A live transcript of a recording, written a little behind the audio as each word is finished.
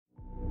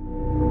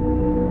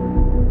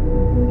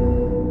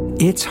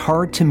It's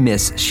hard to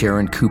miss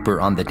Sharon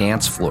Cooper on the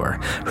dance floor.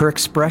 Her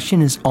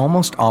expression is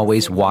almost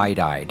always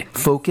wide-eyed,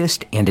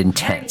 focused, and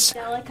intense.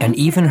 And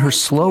even her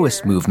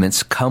slowest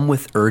movements come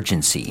with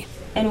urgency.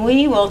 And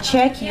we will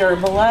check your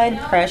blood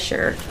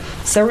pressure.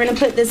 So we're going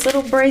to put this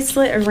little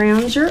bracelet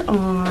around your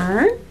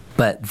arm.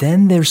 But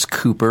then there's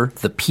Cooper,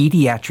 the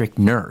pediatric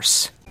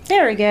nurse.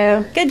 There we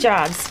go. Good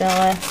job,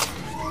 Stella.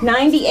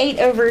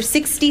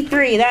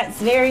 98/63. That's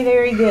very,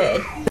 very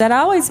good. I've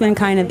always been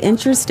kind of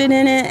interested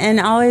in it, and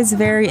always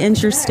very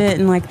interested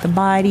in like the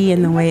body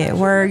and the way it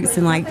works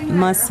and like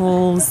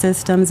muscle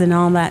systems and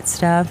all that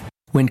stuff.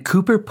 When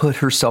Cooper put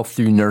herself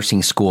through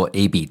nursing school at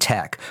AB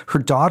Tech, her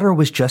daughter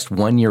was just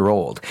 1 year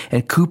old,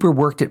 and Cooper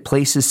worked at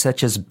places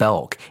such as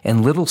Belk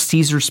and Little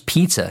Caesars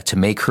Pizza to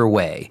make her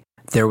way.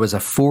 There was a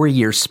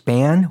 4-year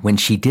span when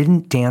she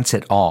didn't dance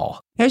at all.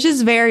 It was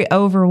just very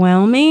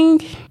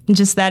overwhelming,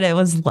 just that it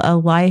was a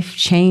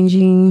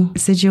life-changing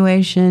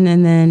situation,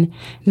 and then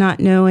not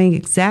knowing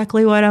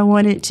exactly what I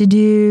wanted to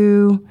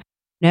do.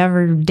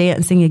 Never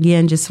dancing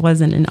again just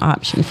wasn't an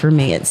option for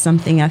me. It's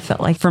something I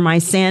felt like for my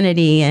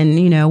sanity and,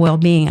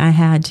 well-being, I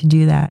had to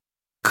do that.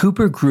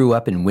 Cooper grew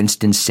up in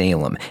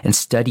Winston-Salem and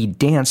studied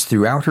dance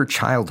throughout her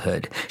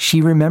childhood.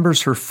 She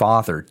remembers her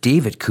father,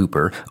 David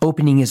Cooper,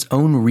 opening his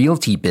own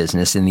realty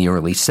business in the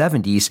early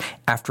 70s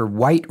after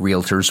white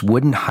realtors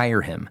wouldn't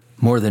hire him.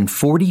 More than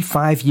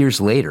 45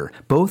 years later,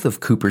 both of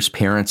Cooper's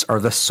parents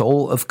are the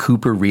soul of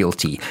Cooper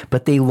Realty,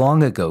 but they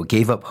long ago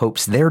gave up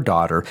hopes their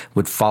daughter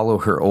would follow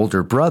her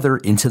older brother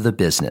into the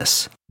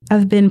business.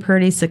 I've been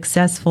pretty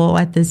successful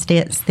at this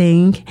dance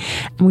thing.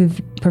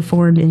 We've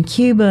performed in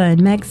Cuba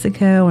and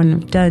Mexico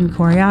and done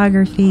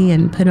choreography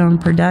and put on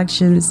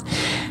productions.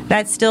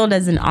 That still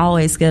doesn't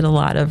always get a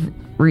lot of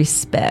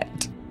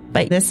respect.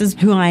 But this is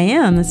who I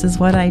am. This is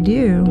what I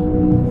do.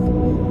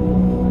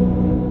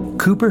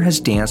 Cooper has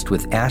danced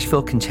with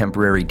Asheville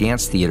Contemporary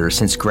Dance Theatre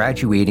since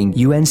graduating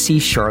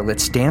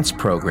UNC-Charlotte's dance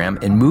program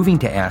and moving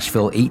to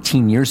Asheville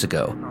 18 years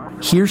ago.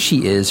 Here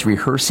she is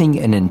rehearsing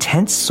an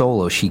intense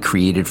solo she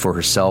created for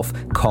herself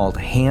called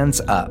Hands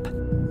Up.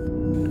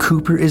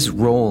 Cooper is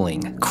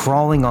rolling,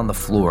 crawling on the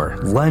floor,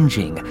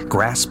 lunging,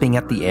 grasping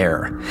at the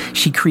air.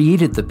 She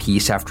created the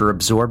piece after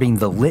absorbing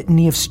the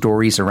litany of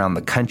stories around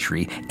the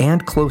country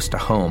and close to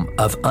home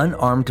of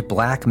unarmed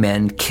black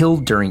men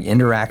killed during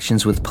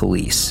interactions with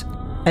police.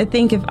 I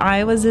think if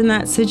I was in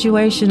that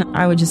situation,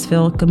 I would just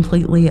feel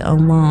completely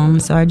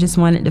alone. So I just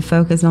wanted to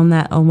focus on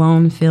that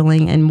alone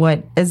feeling and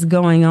what is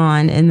going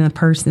on in the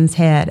person's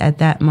head at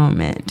that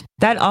moment.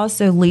 That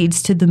also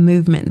leads to the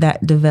movement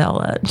that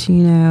developed.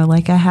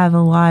 Like I have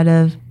a lot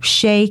of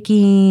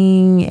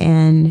shaking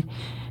and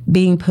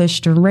being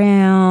pushed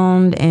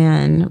around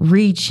and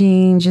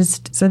reaching,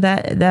 just so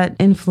that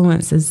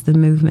influences the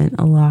movement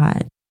a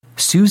lot.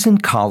 Susan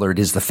Collard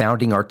is the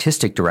founding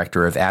artistic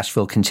director of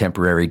Asheville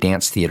Contemporary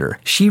Dance Theatre.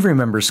 She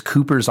remembers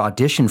Cooper's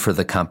audition for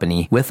the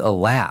company with a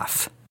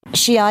laugh.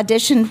 She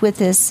auditioned with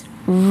this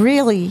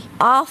really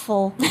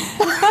awful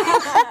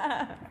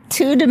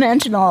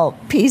two-dimensional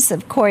piece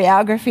of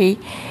choreography,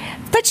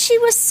 but she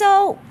was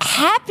so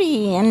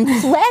happy and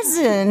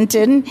pleasant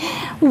and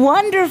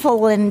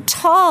wonderful and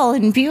tall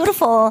and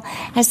beautiful.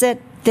 I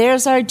said,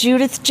 "There's our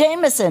Judith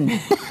Jamieson."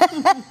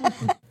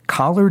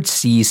 Collard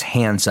sees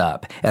Hands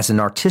Up as an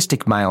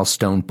artistic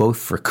milestone both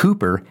for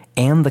Cooper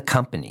and the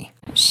company.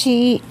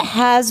 She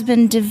has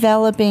been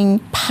developing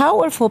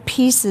powerful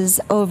pieces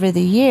over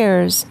the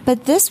years,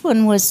 but this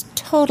one was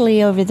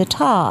totally over the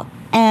top.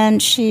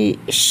 And she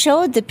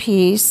showed the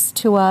piece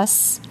to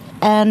us,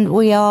 and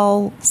we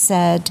all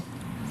said,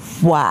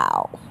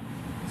 "Wow,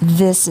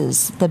 this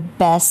is the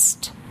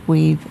best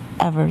we've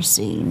ever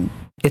seen."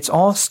 It's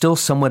all still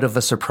somewhat of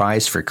a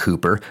surprise for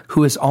Cooper,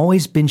 who has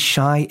always been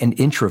shy and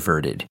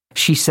introverted.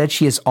 She said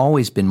she has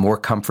always been more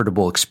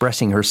comfortable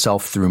expressing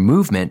herself through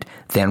movement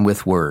than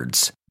with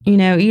words.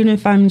 Even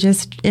if I'm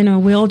just in a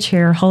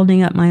wheelchair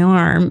holding up my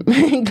arm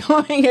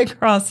going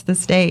across the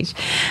stage,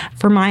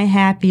 for my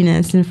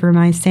happiness and for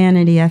my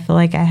sanity, I feel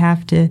like I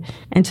have to,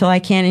 until I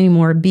can't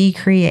anymore, be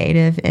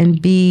creative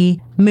and be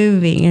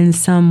moving in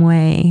some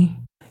way.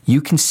 You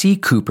can see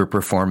Cooper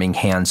performing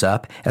Hands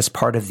Up as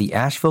part of the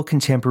Asheville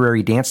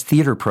Contemporary Dance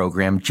Theatre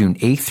program June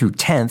 8th through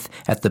 10th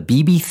at the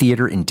BeBe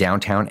Theatre in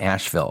downtown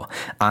Asheville.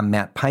 I'm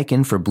Matt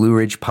Peiken for Blue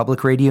Ridge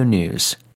Public Radio News.